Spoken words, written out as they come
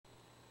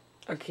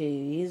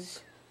Okay,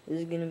 this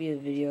is gonna be a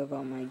video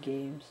about my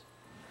games.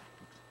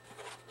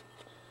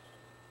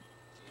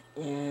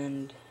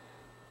 And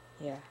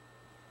yeah,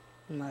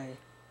 my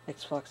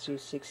Xbox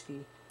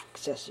 360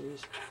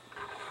 accessories.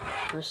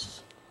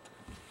 First,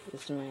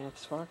 this is my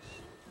Xbox.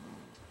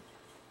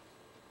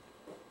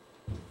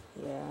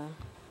 Yeah,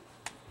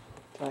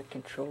 black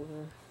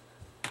controller,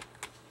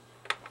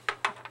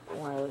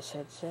 wireless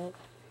headset,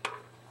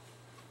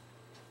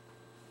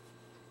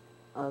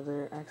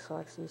 other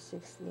Xbox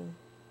 360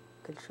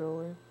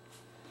 controller,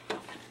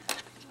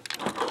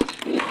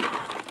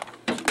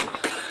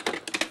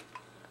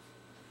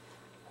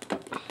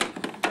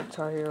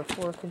 Guitar Hero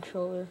 4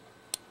 controller,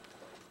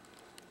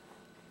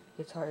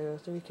 Guitar Hero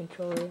 3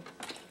 controller,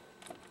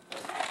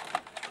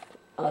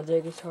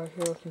 other Guitar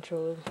Hero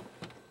controller,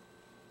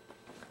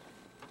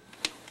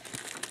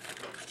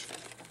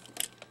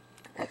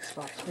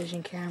 Xbox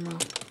Vision camera,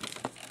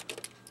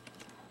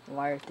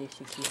 wired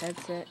 360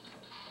 headset,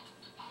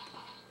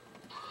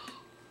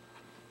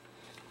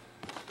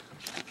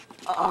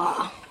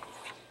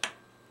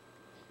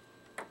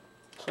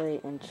 play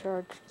and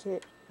charge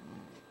kit,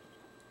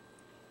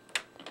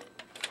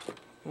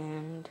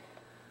 and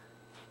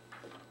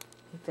I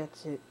think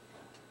that's it.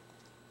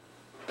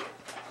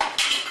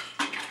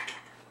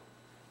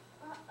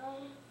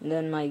 And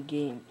then my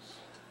games.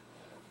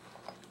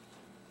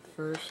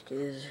 First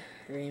is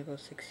Rainbow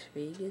Six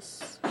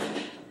Vegas,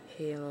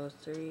 Halo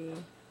 3,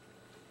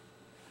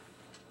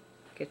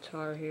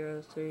 Guitar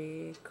Hero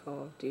 3,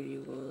 Call of Duty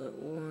World at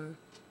War,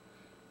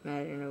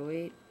 Madden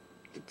 08,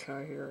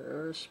 Guitar Hero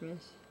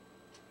Aerosmith,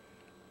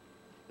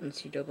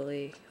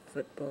 NCAA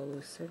Football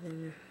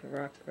 07,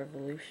 Rock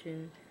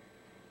Revolution,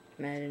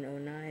 Madden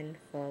 09,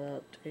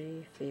 Fallout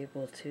 3,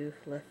 Fable 2,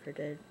 Left 4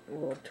 Dead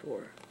World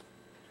Tour.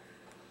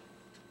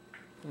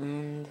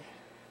 And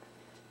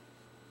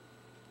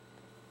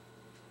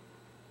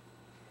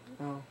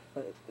oh,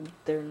 but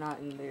they're not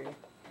in there.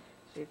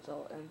 So it's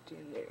all empty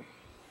in there.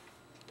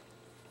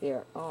 They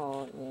are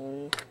all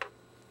in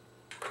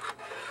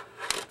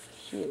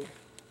here.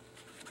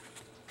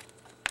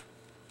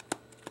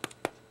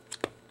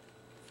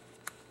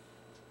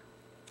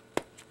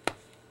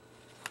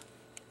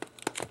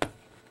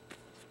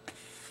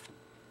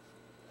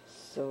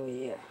 So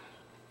yeah.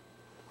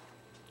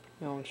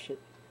 No shit.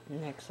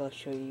 Next I'll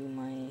show you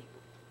my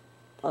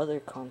other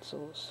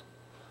consoles.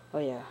 Oh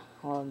yeah,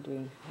 while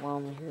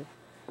I'm here,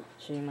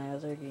 show you my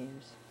other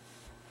games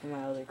and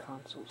my other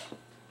consoles.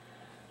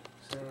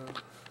 So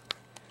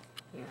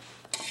yeah.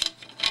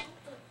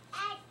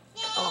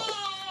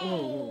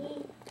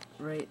 Oh,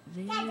 right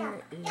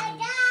there is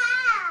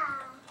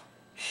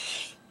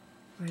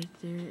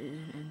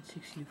an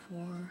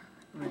N64,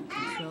 red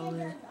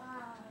controller,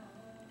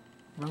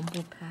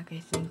 rumble pack I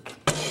think,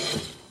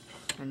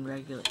 and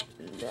regular.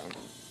 And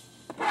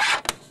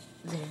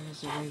then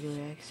there's a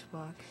regular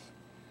Xbox,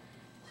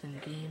 some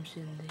games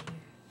in there,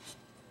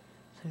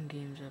 some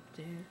games up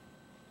there,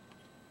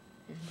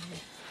 and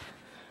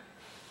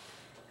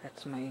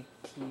that's my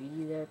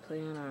TV that I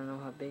play on. I don't know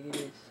how big it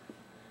is,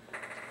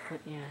 but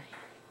yeah,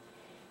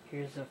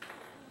 here's a,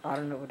 I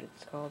don't know what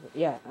it's called.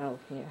 Yeah, oh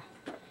yeah,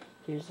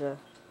 here's a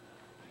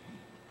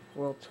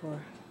World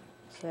Tour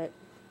set,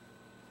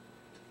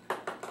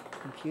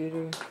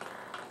 computer,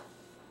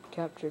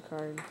 capture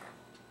card.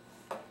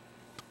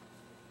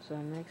 So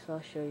next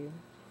I'll show you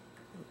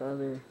the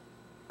other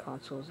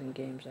consoles and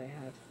games I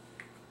have.